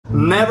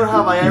Never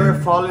have I ever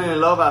fallen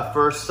in love at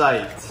first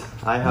sight.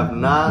 I have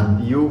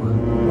not. You.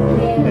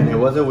 Yeah. And it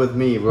wasn't with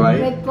me, right?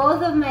 With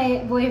both of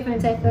my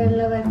boyfriends, I fell in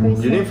love at first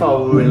sight. You didn't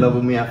fall in love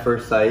with me at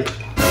first sight.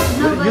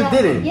 No, you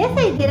didn't. Yes,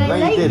 I did. I no,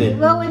 liked you didn't. it.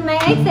 Well, with my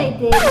ex, I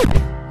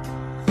did.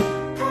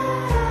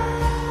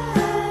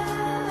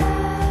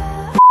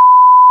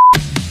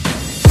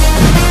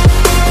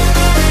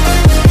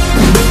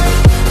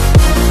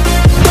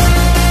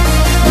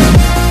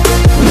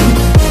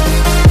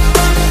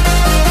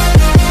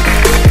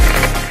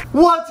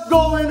 What's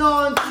going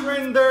on,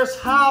 Trenders?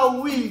 How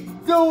we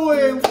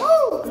doing?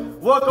 Woo!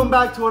 Welcome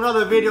back to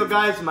another video,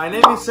 guys. My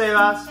name is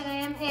Sebas. And I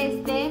am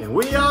Este. And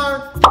we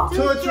are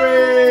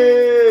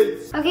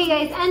TwoTrends. Okay,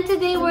 guys, and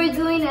today we're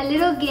doing a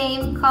little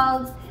game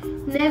called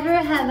Never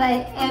Have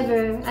I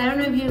Ever. I don't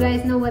know if you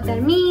guys know what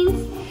that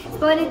means,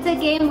 but it's a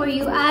game where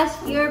you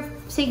ask your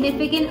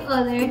significant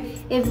other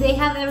if they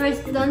have ever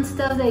done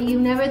stuff that you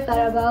never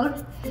thought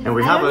about. And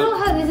we I have don't know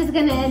how this is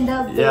gonna end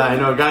up. Yeah, I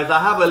know, guys. I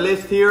have a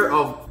list here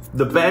of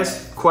the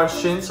best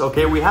questions.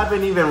 Okay, we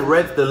haven't even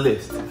read the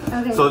list.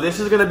 Okay. So this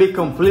is gonna be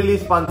completely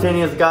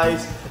spontaneous,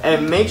 guys.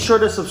 And make sure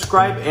to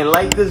subscribe and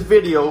like this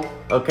video,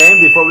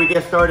 okay, before we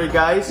get started,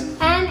 guys.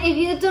 And if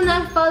you do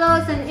not follow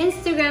us on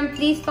Instagram,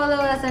 please follow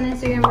us on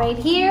Instagram right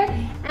here.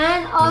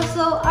 And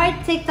also our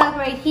TikTok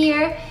right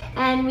here.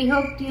 And we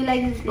hope you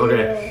like this video.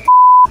 Okay.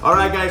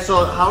 Alright, guys,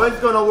 so how it's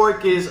gonna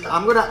work is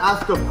I'm gonna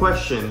ask a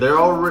question. They're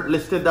all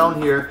listed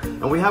down here,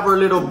 and we have our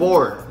little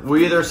board.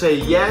 We either say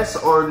yes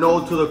or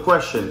no to the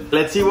question.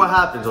 Let's see what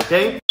happens,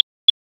 okay?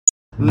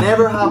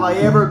 Never have I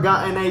ever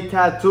gotten a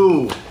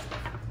tattoo.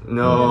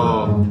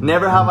 No.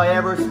 Never have I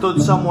ever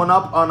stood someone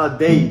up on a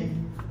date.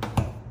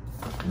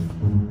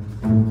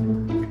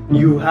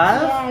 You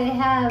have? Yeah, I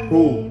have.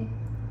 Who?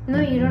 No,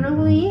 you don't know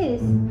who he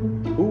is.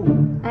 Who?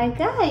 A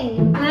guy.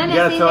 I'm not You gonna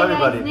gotta say tell the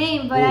everybody. guy's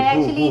name, but Who, I who,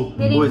 actually who?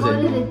 didn't Who is go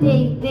it? to the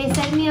date. They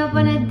set me up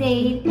on a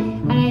date,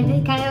 and I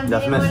did kind of.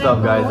 That's didn't messed wanna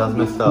up, guys. go. That's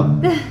messed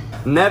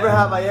up. Never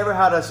have I ever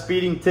had a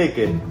speeding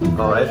ticket.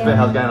 Oh, Espe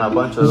has gotten a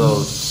bunch of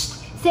those.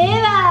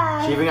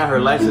 Seba! She even got her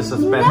license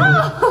suspended.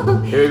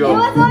 No! Here you go. It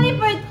was only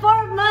for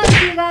 4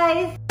 months, you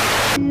guys.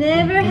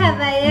 Never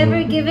have I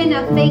ever given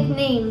a fake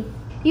name.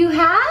 You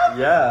have?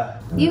 Yeah.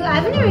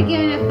 I've never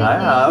given a fake name. I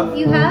have.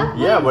 You have?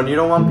 Yeah, when you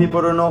don't want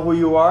people to know who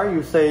you are,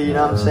 you say, you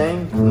know what I'm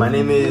saying? My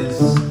name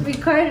is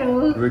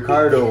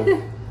Ricardo.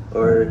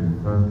 Or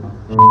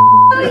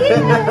Oh,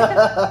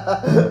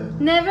 yeah.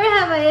 Never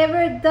have I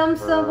ever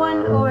dumped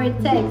someone over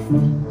text.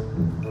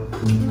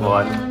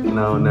 what?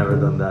 No, never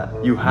done that.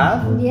 You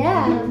have?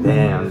 Yeah.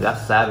 Damn,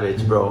 that's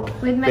savage, bro.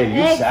 With my Hey,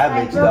 you ex,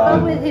 savage, I broke up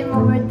dog. with him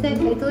over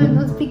text. I told him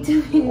don't speak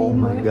to me Oh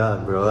anymore. my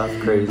god, bro, that's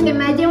crazy.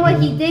 Imagine what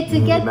he did to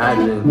get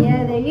Imagine. that.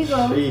 Yeah, there you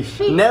go.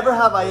 Sheesh. Never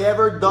have I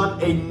ever done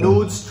a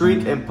nude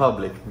streak in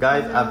public.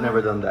 Guys, I've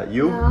never done that.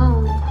 You?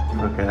 No.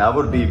 Okay, I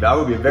would be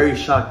very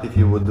shocked if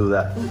you would do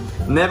that.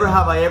 Never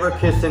have I ever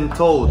kissed and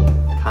told.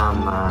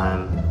 Come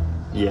on.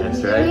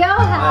 Yes, right? We all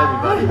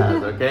have. Everybody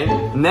has, okay?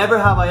 Never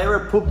have I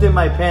ever pooped in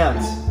my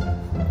pants.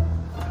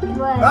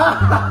 What?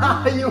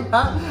 You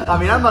have? I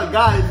mean, I'm a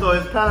guy, so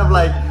it's kind of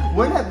like,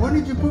 when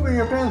did you poop in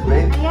your pants,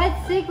 babe? I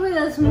got sick with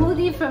a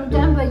smoothie from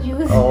Jamba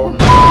Juice. Oh.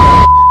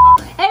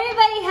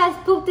 Everybody has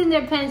pooped in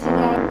their pants, you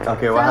guys.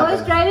 Okay, so what I was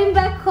happened? driving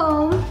back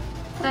home,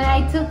 and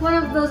I took one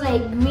of those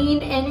like green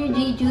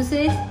energy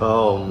juices.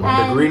 Oh, the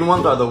And- green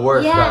ones are the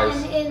worst, Yeah,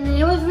 guys. and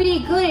it was really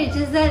good. It's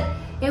just that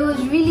it was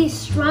really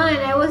strong, and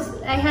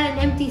I had an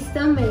empty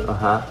stomach.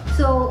 Uh-huh.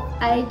 So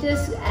I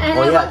just and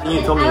Oh, I yeah, was,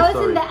 you told me I a was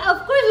story. in the. Of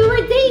course, we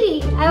were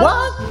dating.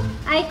 What?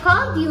 I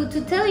called you to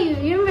tell you.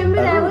 You remember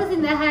that I remember. was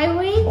in the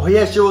highway? Oh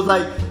yeah, she was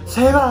like,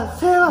 Seba,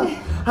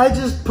 I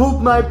just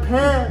pooped my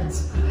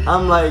pants.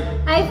 I'm like,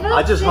 I felt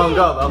I just hung sick.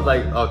 up. I'm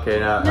like, okay,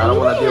 now No, I don't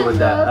you want to deal with didn't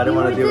that. hang I don't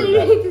up. want to You deal were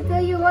with ready that. to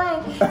tell you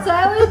why. So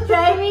I was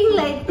driving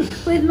like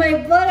with my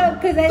butt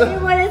up because I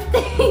didn't want to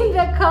stay in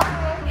the car.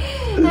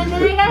 And then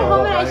I got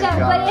home and I my shot.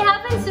 God. But it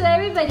happens to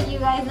everybody, you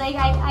guys. Like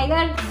I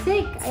got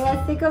sick. I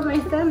got sick of my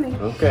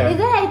stomach. Okay. Is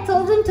that I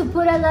told them to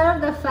put a lot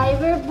of the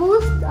fiber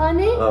boost on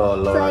it.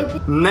 Oh So I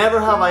Lord. Never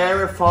have I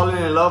ever fallen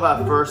in love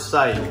at first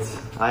sight.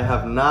 I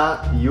have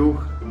not. You.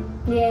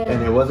 yeah.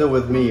 And it wasn't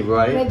with me,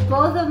 right? With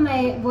both of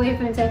my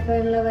boyfriends, I fell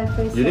in love at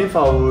first You sight. didn't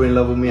fall in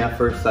love with me at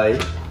first sight.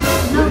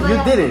 No, you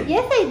but didn't.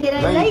 Yes, I did.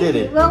 I No, you liked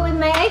didn't. it. Well, with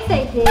my ex,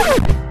 I did.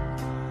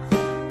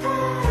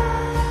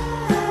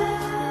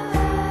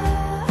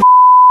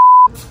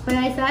 When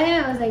I saw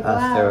him, I was like,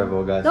 That's wow.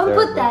 terrible, guys. Don't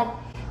terrible. put that.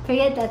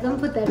 Forget that. Don't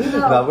put that. No,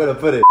 I'm No. gonna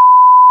put it.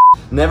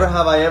 Never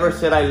have I ever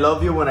said I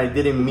love you when I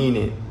didn't mean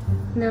it.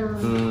 No.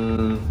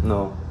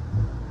 No.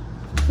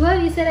 Who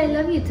have you said I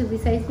love you to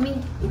besides me?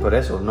 Por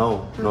eso,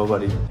 no.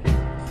 Nobody.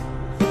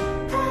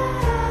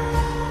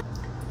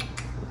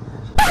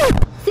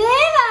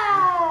 Seba!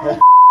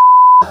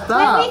 Let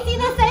Stop. me see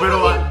the size Pero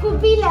of your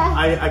pupila.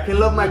 I can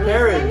love my Let me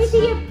parents.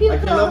 see your pupil. I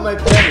can love my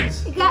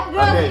parents. Girl,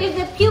 Okay. if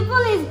the pupil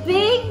is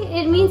big,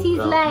 it means he's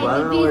No, lying. well, I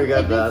don't know where you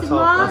got If that. it's That's all-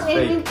 small, that's it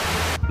fake. means...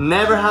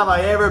 Never have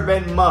I ever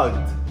been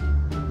mugged.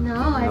 No,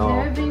 I've No.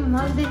 never been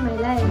mugged in my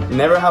life.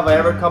 Never have I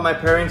ever caught my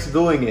parents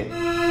doing it.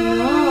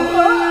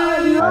 No.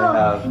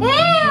 have.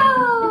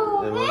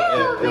 Ew!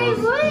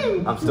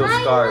 When? I'm still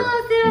scarred.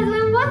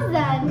 When was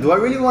that? Do I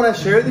really want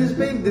to share this,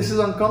 babe? This is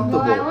uncomfortable.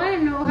 Well, I want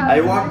to know how.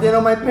 I walked in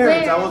on my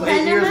parents. Where? I was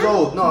 8 years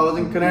old. No, I was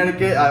in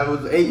Connecticut. I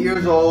was 8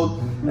 years old.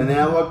 And then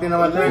I walked in on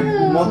my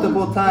parents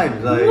multiple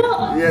times. Like,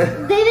 yeah.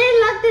 They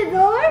didn't lock the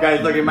door?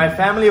 Guys, look, in my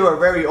family, we're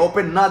very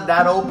open. Not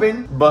that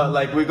open. But,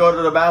 like, we go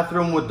to the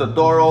bathroom with the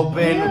door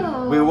open.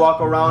 Ew. We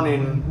walk around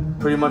in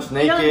pretty much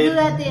naked. You don't do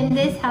that in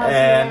this house.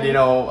 And, man. you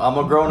know, I'm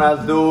a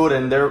grown-ass dude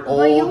and they're old.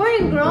 But you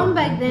weren't grown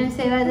back then,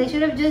 Seba. They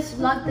should have just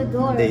locked the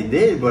door. They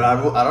did, but I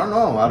don't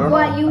know. I don't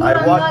What, know. you would I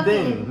unlock walked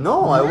in. it?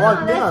 No, I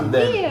walked in that's on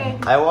them.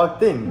 weird. I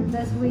walked in.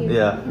 That's weird.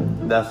 Yeah,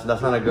 that's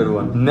not a good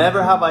one.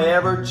 Never have I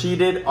ever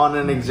cheated on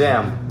an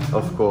exam.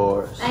 Of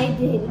course. I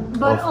did,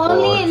 but Of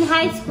only in course.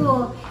 high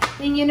school.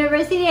 In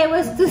university, I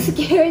was too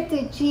scared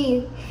to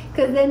cheat,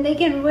 because then they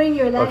can ruin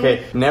your life.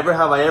 Okay, never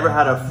have I ever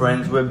had a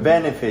friends with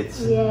benefits.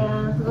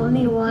 Yeah,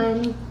 only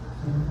one.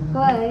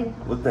 What?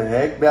 What the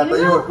heck? I You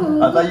know who?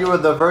 thought you were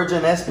the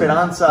Virgin No,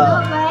 Esperanza.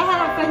 but I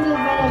had a friend with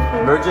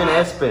benefits. Virgin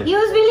Espen. He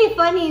was really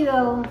funny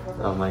though.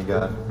 Oh my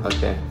god.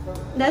 Okay.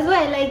 That's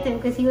why I liked him,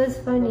 because he was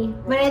funny.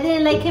 But I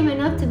didn't like him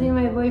enough to be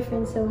my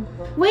boyfriend, so.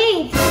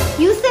 Wait,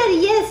 you said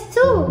yes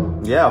too.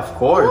 Yeah, of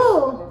course.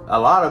 Who? A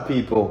lot of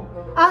people.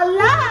 A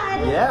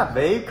lot? Yeah,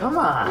 babe, come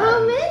on.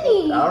 How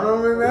many? I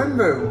don't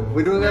remember.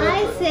 We don't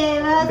Ay, gotta...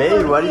 Sebas, Babe,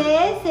 ¿por what do you-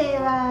 qué,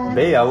 Sebas?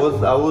 Babe, I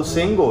was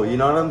single. You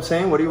know what I'm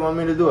saying? What do you want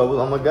me to do?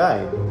 I'm a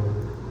guy.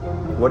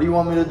 What do you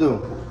want me to do?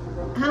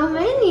 How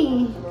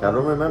many? I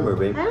don't remember,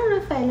 babe. I don't know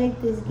if I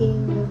like this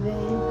game,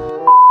 babe.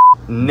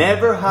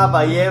 Never have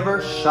I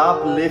ever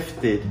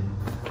shoplifted.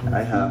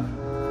 I have.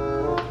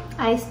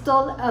 I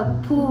stole a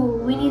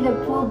Pooh, Winnie the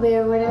Pooh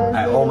bear when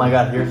I was Oh my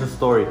little. god, here's the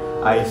story.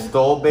 I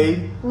stole,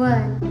 babe,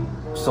 What?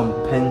 some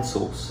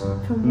pencils.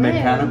 From where?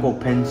 Mechanical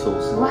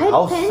pencils. What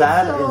How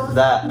sad pencils? is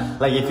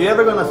that? Like, if you're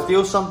ever gonna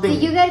steal something...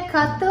 Did you get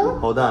caught though?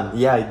 Hold on.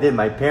 Yeah, I did.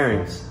 My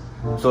parents.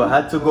 So I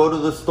had to go to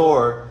the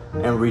store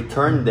and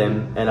return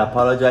them and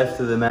apologize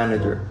to the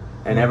manager.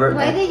 And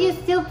Why did you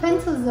steal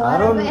pencils though?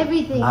 Out of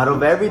everything. Out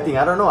of everything.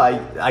 I don't know.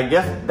 I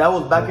guess that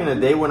was back in the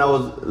day when I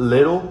was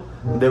little.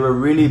 They were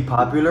really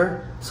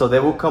popular. So they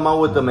would come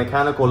out with the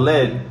mechanical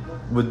lead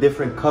with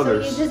different So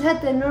colors. you just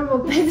had the normal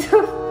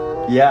pencil.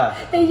 Yeah.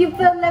 And you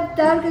felt left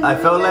out. I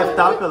felt left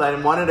out because I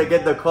wanted to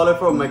get the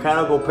colorful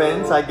mechanical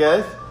pens, I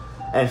guess.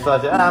 And so I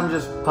said, I'm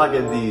just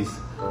pocket these.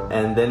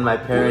 And then my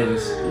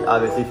parents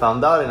obviously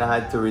found out and I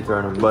had to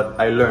return them. But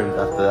I learned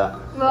after that.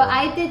 Well,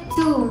 I did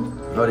too.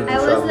 What did you I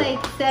was sell?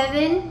 like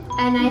 7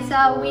 and I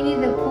saw Winnie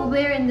the Pooh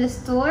bear in the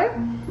store.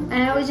 And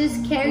I was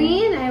just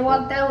carrying, I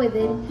walked out with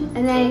it.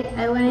 And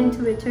I went in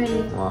to return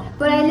it. Wow.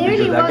 But I Did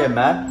literally your dad walked... get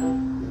mad?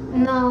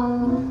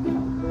 No.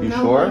 You No,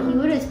 sure? He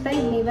would have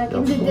spanked me back in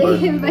Of the course.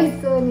 day if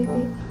I saw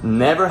anything.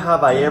 Never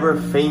have I ever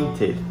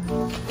fainted.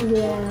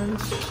 Yeah.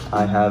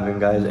 I haven't,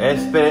 guys.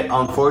 Espe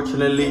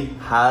unfortunately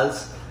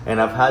has,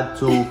 and I've had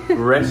to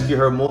rescue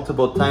her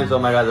multiple times. Oh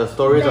my god, the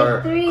stories Like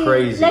are 3.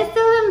 crazy. Let's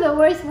tell them the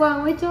worst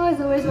one. Which one was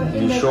the worst one?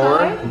 In You the sure?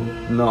 car?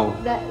 No.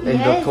 That- In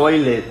yes. the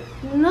toilet.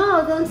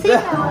 No, don't say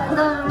that one.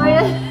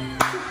 No,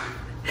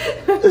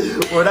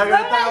 We're not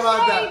gonna talk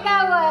about that.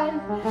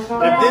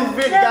 If this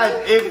video, guys,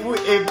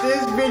 if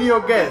this video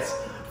gets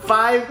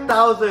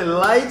 5,000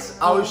 likes,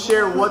 I'll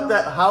share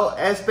how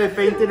Espe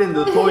fainted in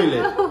the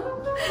toilet.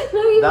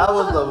 That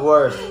was the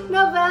worst.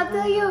 No, but I'll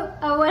tell you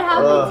what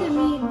happened to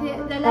me.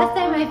 The last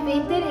time I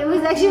fainted, it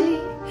was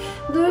actually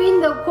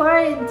during the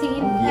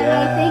quarantine. And I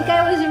Yeah. think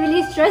I was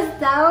really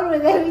stressed out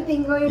with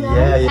everything going on.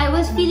 Yeah, yeah. I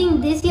was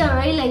feeling dizzy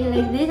already, like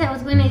this. I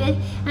was going like this.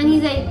 And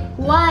he's like,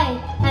 why?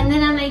 And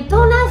then I'm like,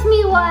 don't ask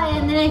me why.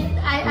 And then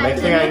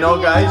Next thing I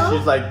know, guys,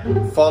 she's like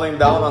falling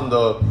down on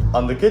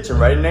the kitchen,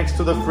 right next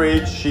to the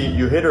fridge.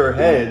 You hit her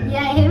head.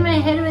 Yeah, I hit my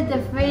head with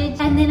the fridge.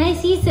 And then I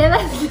see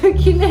Sebas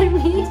looking at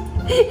me.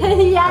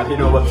 And he asked didn't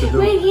know what to do.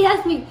 Wait, he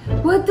asked me,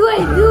 what do I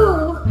do?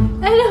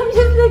 And I'm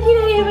just looking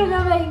at him and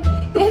I'm like,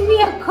 give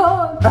me a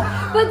Coke.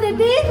 But the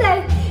thing is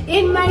that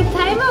in my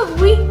time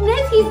of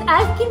weakness, he's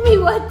asking me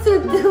what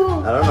to do.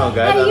 I don't know,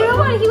 guys. And you know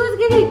what he was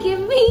gonna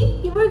give me?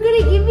 He was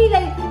gonna give me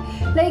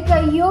like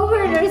a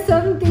yogurt or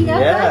something. A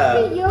Yeah.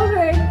 plastic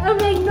yogurt. I'm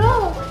like,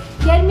 no.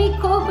 Get me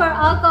Coke or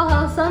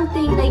alcohol,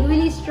 something like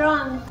really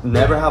strong.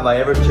 Never have I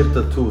ever chipped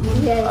a tooth.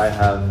 Yes. I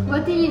have.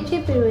 What did you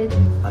chip it with?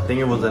 I think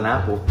it was an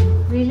apple.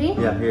 Really?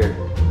 Yeah, here,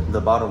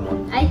 the bottom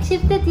one. I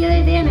chipped it the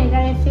other day and I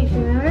got it fixed,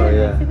 remember? Oh,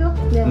 yeah.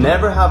 Mexico? Yeah.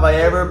 Never have I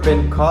ever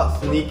been caught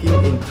sneaking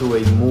into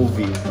a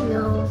movie.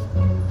 No.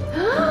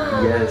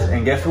 Yes,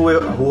 and guess who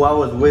I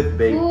was with,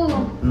 babe? Who?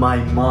 My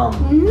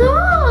mom.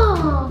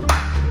 No!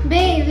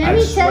 Babe, let I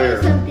me tell you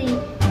swear. something.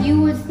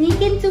 You would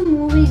sneak into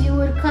movies, you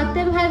would cut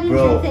them having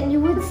Bro. sex, and you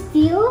would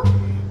steal?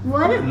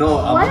 What a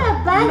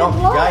bad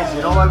boy. Guys,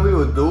 you know what we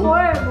would do?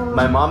 Horrible.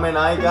 My mom and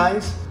I,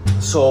 guys.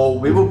 So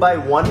we would buy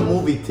one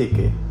movie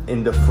ticket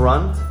in the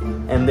front,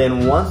 and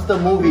then once the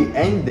movie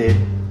ended,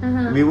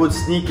 we would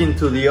sneak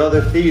into the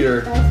other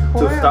theater That's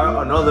to start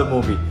horrible. another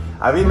movie.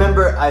 I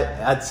remember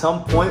at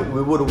some point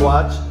we would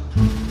watch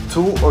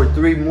 2 or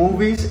 3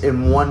 movies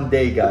in one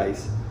day,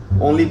 guys.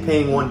 only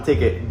paying one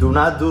ticket. Do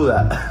not do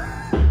that.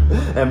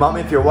 And mom,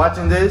 if you're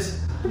watching this,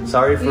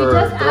 sorry for... You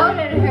just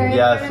outed her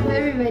in front of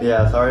everybody.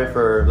 Yeah, sorry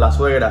for la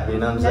suegra, you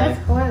know what I'm saying?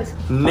 That's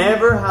gross.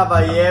 Never have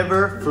I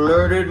ever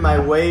flirted my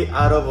way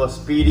out of a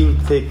speeding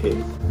ticket.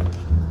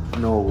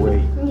 No way.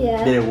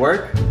 Yeah. Did it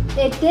work?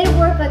 It did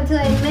work until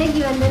I met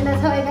you, and then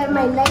that's how I got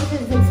my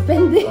license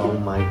suspended. Oh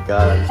my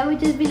god. I would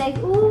just be like,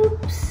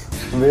 oops.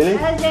 Really?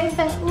 I was driving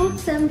fast.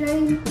 Oops, I'm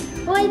driving.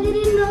 Oh, I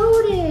didn't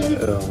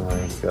notice. Oh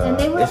my god. And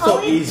they were it's so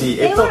always, easy.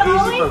 It's so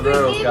easy for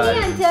girls, me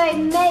guys. until I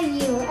met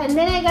you, and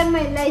then I got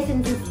my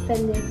license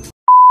suspended.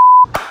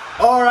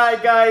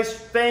 Alright guys,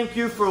 thank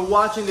you for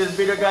watching this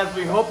video, guys.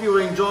 We hope you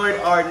enjoyed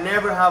our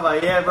Never Have I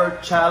Ever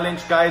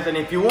challenge, guys. And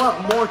if you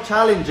want more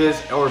challenges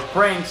or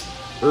pranks,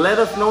 let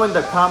us know in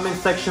the comment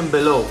section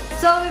below.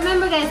 So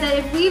remember, guys, that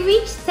if we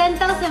reach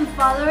 10,000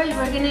 followers,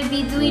 we're going to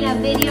be doing a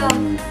video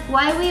of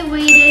why we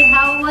waited,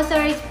 how was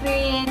our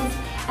experience,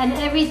 and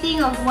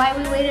everything of why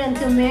we waited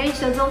until marriage.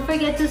 So don't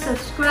forget to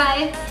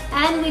subscribe.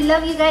 And we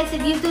love you guys.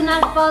 If you do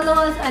not follow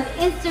us on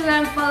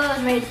Instagram, follow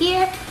us right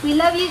here. We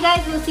love you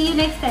guys. We'll see you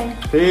next time.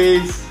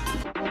 Peace.